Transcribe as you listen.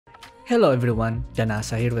Hello everyone,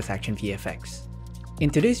 Janasa here with ActionVFX. In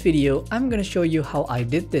today's video, I'm going to show you how I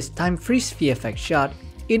did this time freeze VFX shot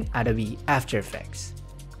in Adobe After Effects.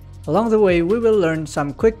 Along the way, we will learn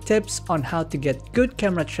some quick tips on how to get good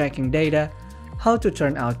camera tracking data, how to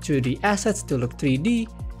turn out 2D assets to look 3D,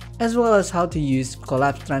 as well as how to use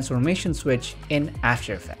collapse transformation switch in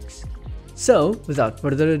After Effects. So without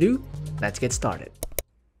further ado, let's get started.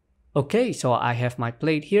 Okay, so I have my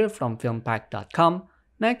plate here from filmpack.com.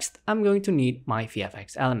 Next, I'm going to need my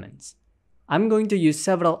VFX elements. I'm going to use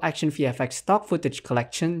several ActionVFX stock footage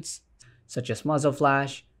collections, such as muzzle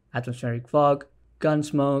flash, atmospheric fog, gun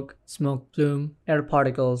smoke, smoke plume, air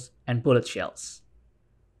particles, and bullet shells.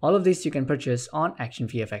 All of these you can purchase on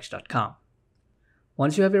ActionVFX.com.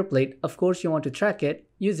 Once you have your plate, of course you want to track it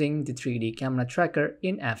using the 3D camera tracker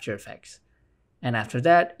in After Effects. And after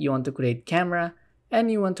that, you want to create camera, and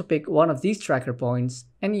you want to pick one of these tracker points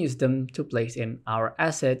and use them to place in our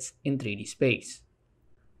assets in 3D space.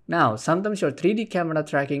 Now, sometimes your 3D camera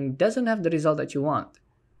tracking doesn't have the result that you want.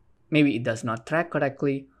 Maybe it does not track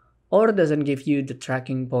correctly or doesn't give you the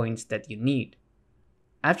tracking points that you need.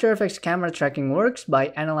 After Effects camera tracking works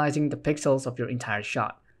by analyzing the pixels of your entire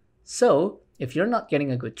shot. So, if you're not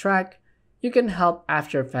getting a good track, you can help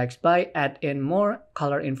After Effects by adding in more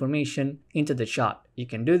color information into the shot. You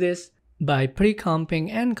can do this by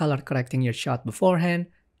pre-comping and color correcting your shot beforehand,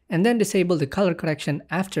 and then disable the color correction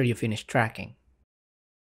after you finish tracking.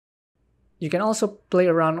 You can also play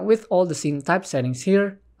around with all the scene type settings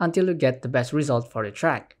here until you get the best result for the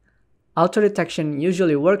track. Auto detection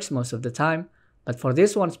usually works most of the time, but for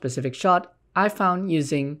this one specific shot, I found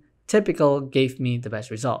using typical gave me the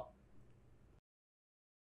best result.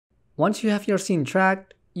 Once you have your scene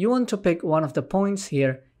tracked, you want to pick one of the points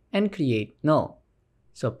here and create null.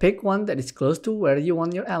 So pick one that is close to where you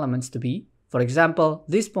want your elements to be. For example,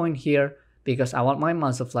 this point here, because I want my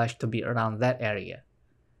muzzle flash to be around that area.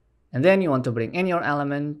 And then you want to bring in your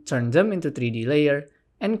element, turn them into 3D layer,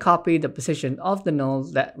 and copy the position of the null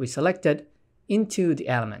that we selected into the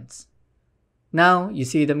elements. Now you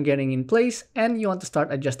see them getting in place and you want to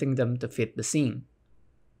start adjusting them to fit the scene.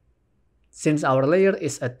 Since our layer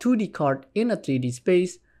is a 2D card in a 3D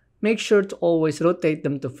space, make sure to always rotate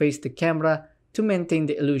them to face the camera to maintain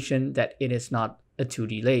the illusion that it is not a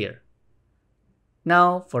 2D layer.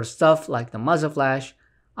 Now, for stuff like the muzzle flash,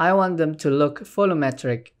 I want them to look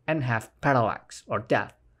volumetric and have parallax or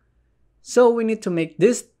depth. So we need to make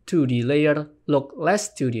this 2D layer look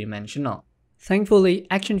less 2D-dimensional. Thankfully,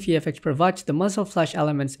 ActionVFX provides the muzzle flash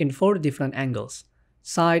elements in 4 different angles: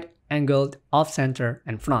 side, angled, off-center,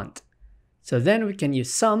 and front. So then we can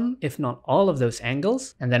use some, if not all of those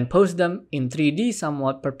angles, and then pose them in 3D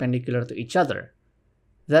somewhat perpendicular to each other.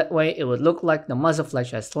 That way it would look like the muzzle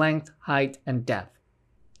flash has length, height, and depth.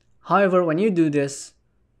 However, when you do this,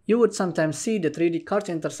 you would sometimes see the 3D cards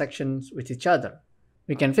intersections with each other.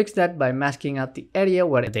 We can fix that by masking out the area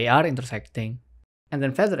where they are intersecting, and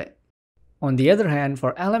then feather it. On the other hand,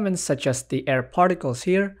 for elements such as the air particles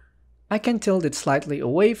here, I can tilt it slightly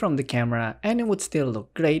away from the camera and it would still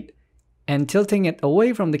look great, and tilting it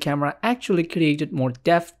away from the camera actually created more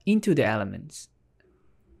depth into the elements.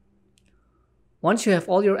 Once you have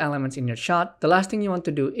all your elements in your shot, the last thing you want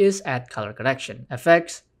to do is add color correction,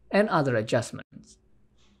 effects, and other adjustments.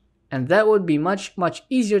 And that would be much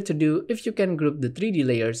easier to do if you can group the 3D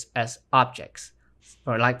layers as objects.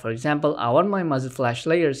 For example, I want my muzzle flash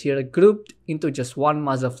layers here grouped into just one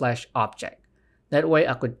muzzle flash object. That way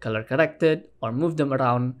I could color correct it or move them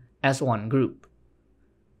around as one group.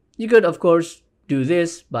 You could of course do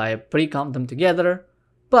this by pre-comp them together,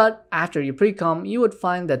 but after you pre-comp, you would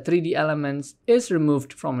find that 3D elements is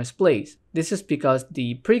removed from its place. This is because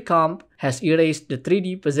the pre-comp has erased the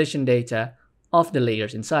 3D position data of the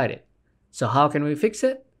layers inside it. So how can we fix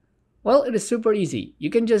it? Well, it is super easy.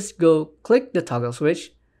 You can just go click the toggle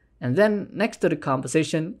switch, and then next to the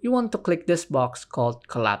composition, you want to click this box called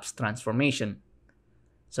Collapse Transformation.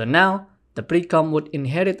 So now, the pre-comp would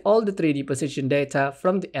inherit all the 3D position data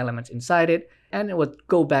from the elements inside it, and it would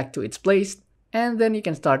go back to its place, and then you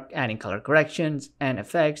can start adding color corrections and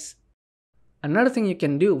effects. Another thing you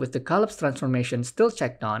can do with the collapse transformation still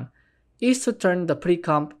checked on is to turn the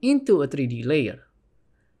pre-comp into a 3D layer.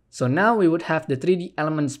 So now we would have the 3D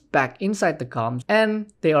elements back inside the comps,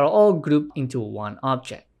 and they are all grouped into one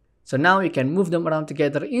object. So now you can move them around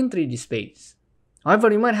together in 3D space.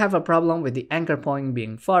 However, you might have a problem with the anchor point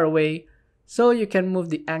being far away, so you can move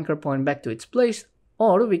the anchor point back to its place,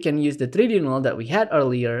 or we can use the 3D null that we had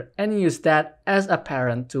earlier and use that as a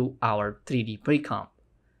parent to our 3D pre-comp.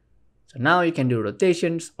 So now you can do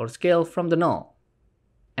rotations or scale from the null.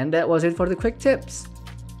 And that was it for the quick tips.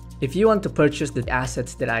 If you want to purchase the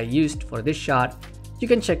assets that I used for this shot, you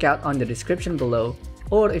can check out on the description below,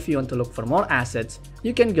 or if you want to look for more assets,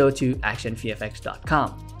 you can go to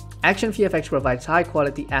ActionVFX.com. ActionVFX provides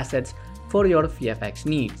high-quality assets for your VFX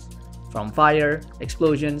needs, from fire,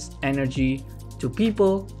 explosions, energy, to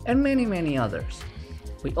people, and many others.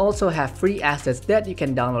 We also have free assets that you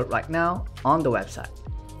can download right now on the website.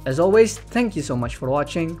 As always, thank you so much for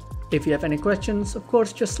watching. If you have any questions, of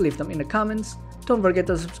course, just leave them in the comments. Don't forget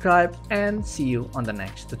to subscribe, and see you on the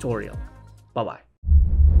next tutorial. Bye-bye.